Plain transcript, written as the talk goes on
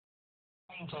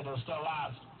Painted is still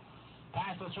last.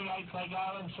 Past the 3/8 they go,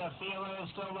 and Sapphyra is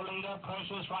still the leader.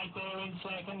 Precious right there in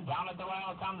second. Down at the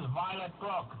rail comes Violet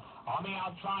Brook. On the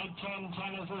outside, 10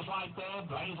 Tennis is right there.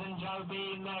 Blazing Joe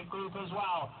B in that group as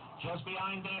well. Just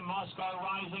behind them, Moscow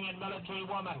Rising and Military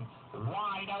Woman.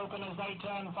 Wide open as they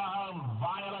turn for home.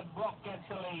 Violet Brook gets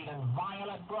the lead, and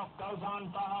Violet Brook goes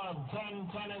on for home. 10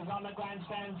 Tennis on the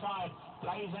grandstand side.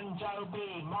 Blazing Joe B.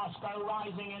 Moscow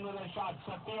Rising in with a shot.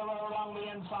 Sapphyra along the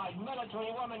inside.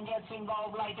 Military Woman gets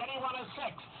involved late. Anyone is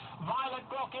 6. Violet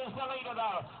Brook is the leader,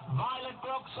 though. Violet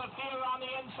Brook, Sapphyra on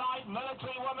the inside.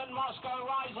 Military Woman, Moscow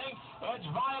Rising. It's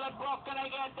Violet Brook going to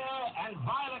get there, and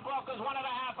Violet Brook is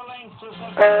 1.5 lengths to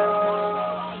Sapphyra,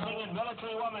 Moscow Rising, and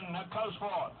Military Woman at close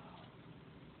 4.